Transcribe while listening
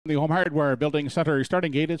The Home Hardware Building Center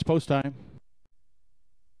starting gate. It's post time.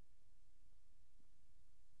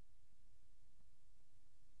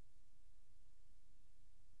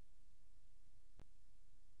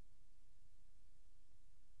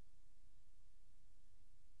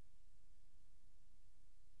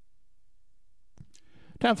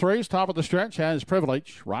 Tenth race, top of the stretch, has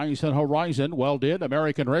Privilege, Rise and Horizon, Well Did,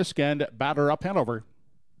 American Risk, and Batter Up Hanover.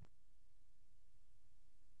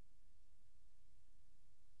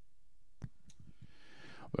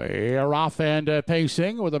 They are off and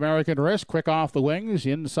pacing with American Risk, quick off the wings,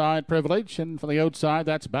 inside Privilege, and from the outside,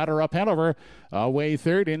 that's Batter Up Hanover. Away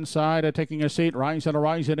third, inside taking a seat, Rise and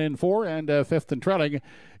Horizon in four, and fifth and trailing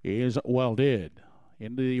is Well Did.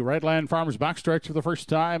 Into the Redland Farms backstretch for the first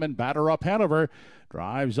time, and Batter Up Hanover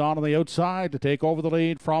drives on the outside to take over the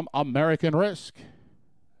lead from American Risk.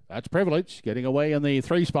 That's Privilege getting away in the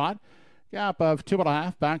 3 spot. Gap of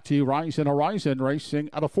 2.5 back to Rise and Horizon, racing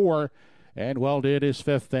at a 4. And Well Did is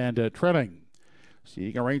fifth and trailing.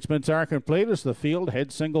 Seating arrangements are complete as the field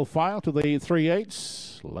heads single file to the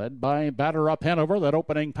 3/8, led by Batter Up Hanover. That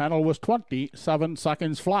opening panel was 27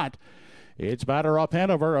 seconds flat. It's Batter Up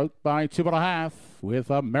Hanover out by 2.5 with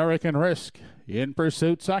American Risk in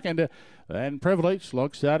pursuit second. Then Privilege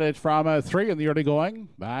looks at it from 3 in the early going.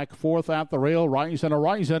 Back fourth at the rail, Rise and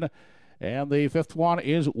Horizon. And the fifth one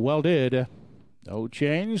is Well Did. No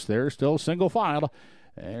change. They're still single file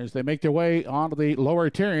as they make their way onto the lower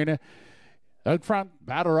turn. Out front,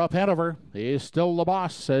 Batter Up Hanover is still the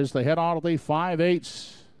boss as they head on to the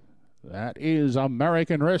 5/8. That is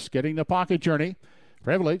American Risk getting the pocket journey.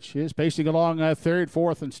 Privilege is pacing along third,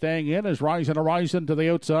 fourth, and staying in as Rise and Horizon to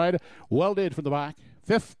the outside. Well Did from the back.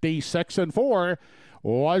 56 and 4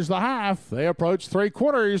 was the half. They approach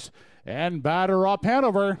 3/4. And Batter Up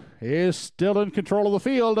Hanover is still in control of the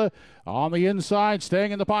field. On the inside,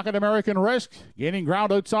 staying in the pocket, American Risk. Gaining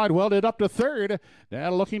ground outside, Well Did up to third. Now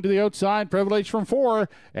looking to the outside, Privilege from 4.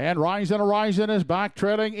 And Rise and Horizon is back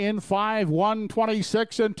trailing in 5, 1,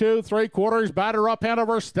 26 and 2, 3/4. Batter Up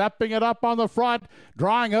Hanover stepping it up on the front.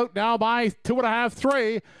 Drawing out now by 2.5,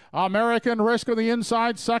 3. American Risk on the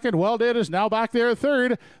inside, second. Well Did is now back there,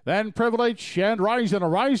 third. Then Privilege and Rise and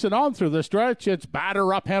Horizon on through the stretch. It's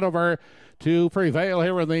Batter Up Hanover to prevail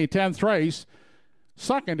here in the 10th race.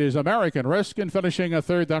 Second is American Risk, and finishing a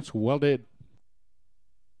third, that's Well Did.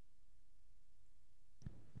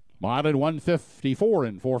 Mile at 154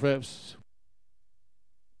 and 4/5.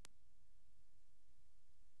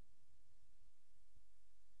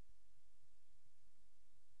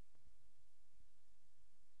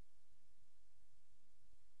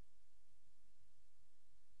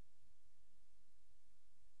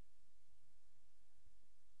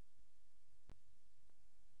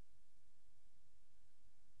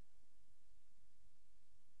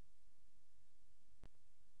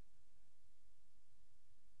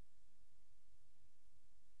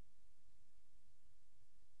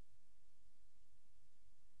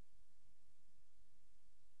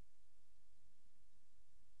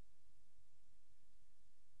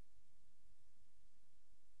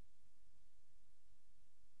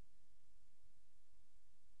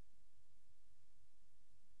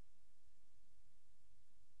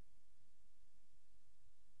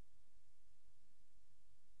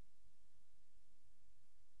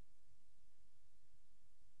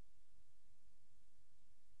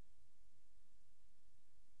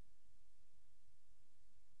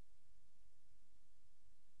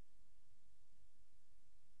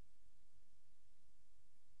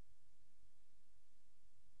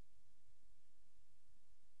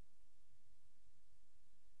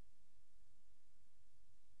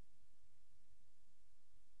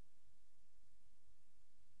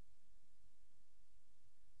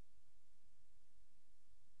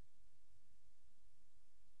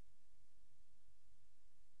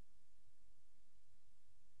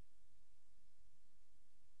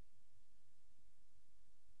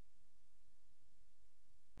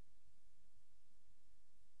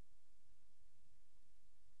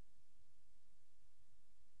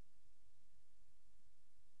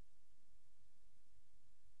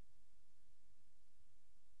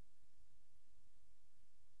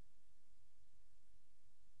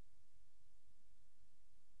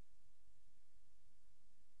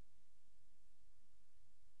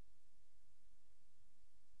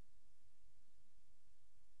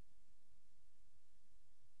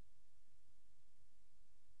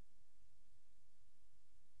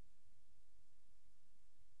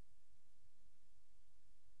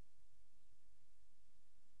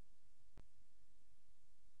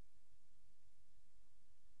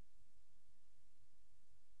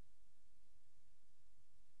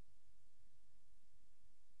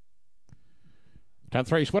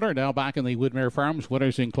 10th race winner now back in the Woodmere Farms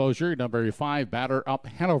Winners Enclosure. Number 5, Batter Up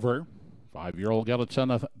Hanover. 5-year-old Gillets on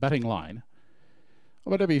the betting line.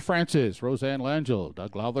 Debbie Francis, Roseanne Langell,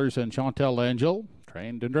 Doug Lowthers, and Chantel Langell.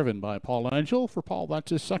 Trained and driven by Paul Langell. For Paul,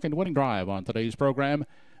 that's his second winning drive on today's program.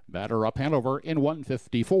 Batter Up Hanover in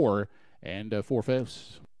 154 and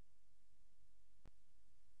 4/5.